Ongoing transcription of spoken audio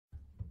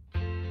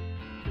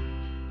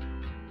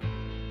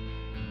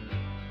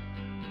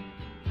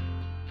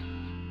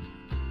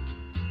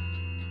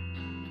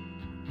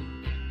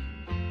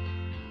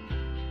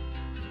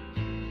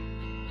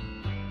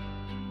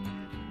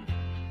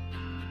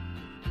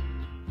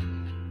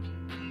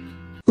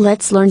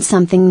Let's learn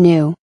something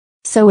new.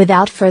 So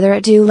without further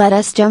ado, let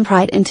us jump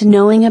right into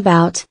knowing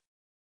about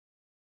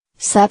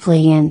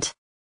suppliant.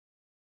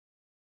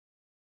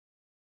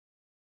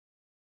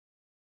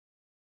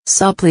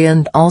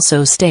 Suppliant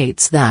also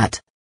states that.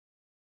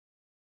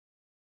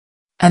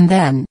 And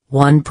then,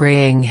 one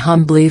praying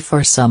humbly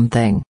for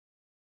something.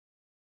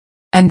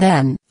 And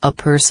then, a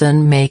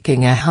person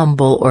making a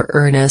humble or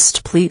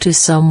earnest plea to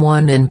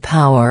someone in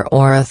power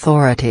or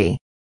authority.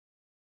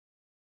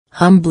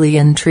 Humbly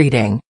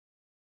entreating.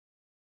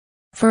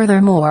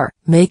 Furthermore,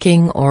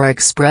 making or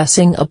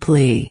expressing a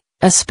plea,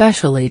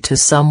 especially to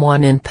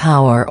someone in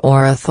power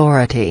or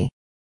authority.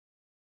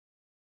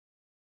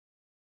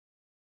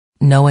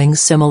 Knowing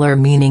similar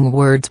meaning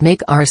words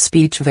make our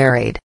speech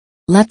varied.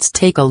 Let's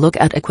take a look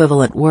at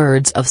equivalent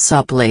words of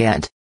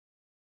suppliant.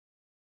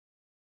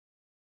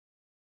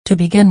 To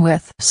begin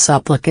with,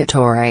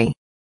 supplicatory,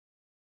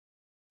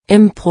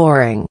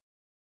 imploring,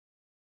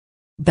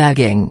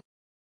 begging,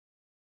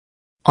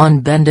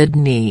 on bended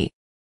knee,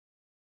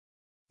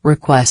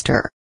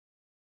 requester.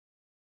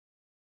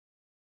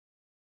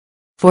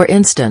 For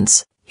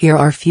instance, here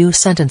are few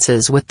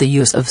sentences with the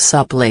use of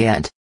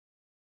suppliant.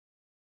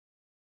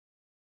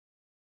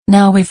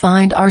 Now we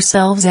find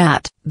ourselves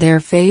at, their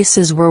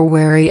faces were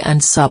weary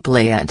and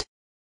suppliant.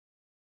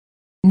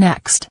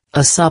 Next,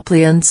 a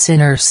suppliant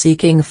sinner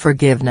seeking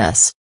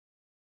forgiveness.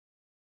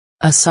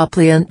 A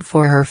suppliant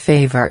for her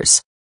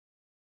favors.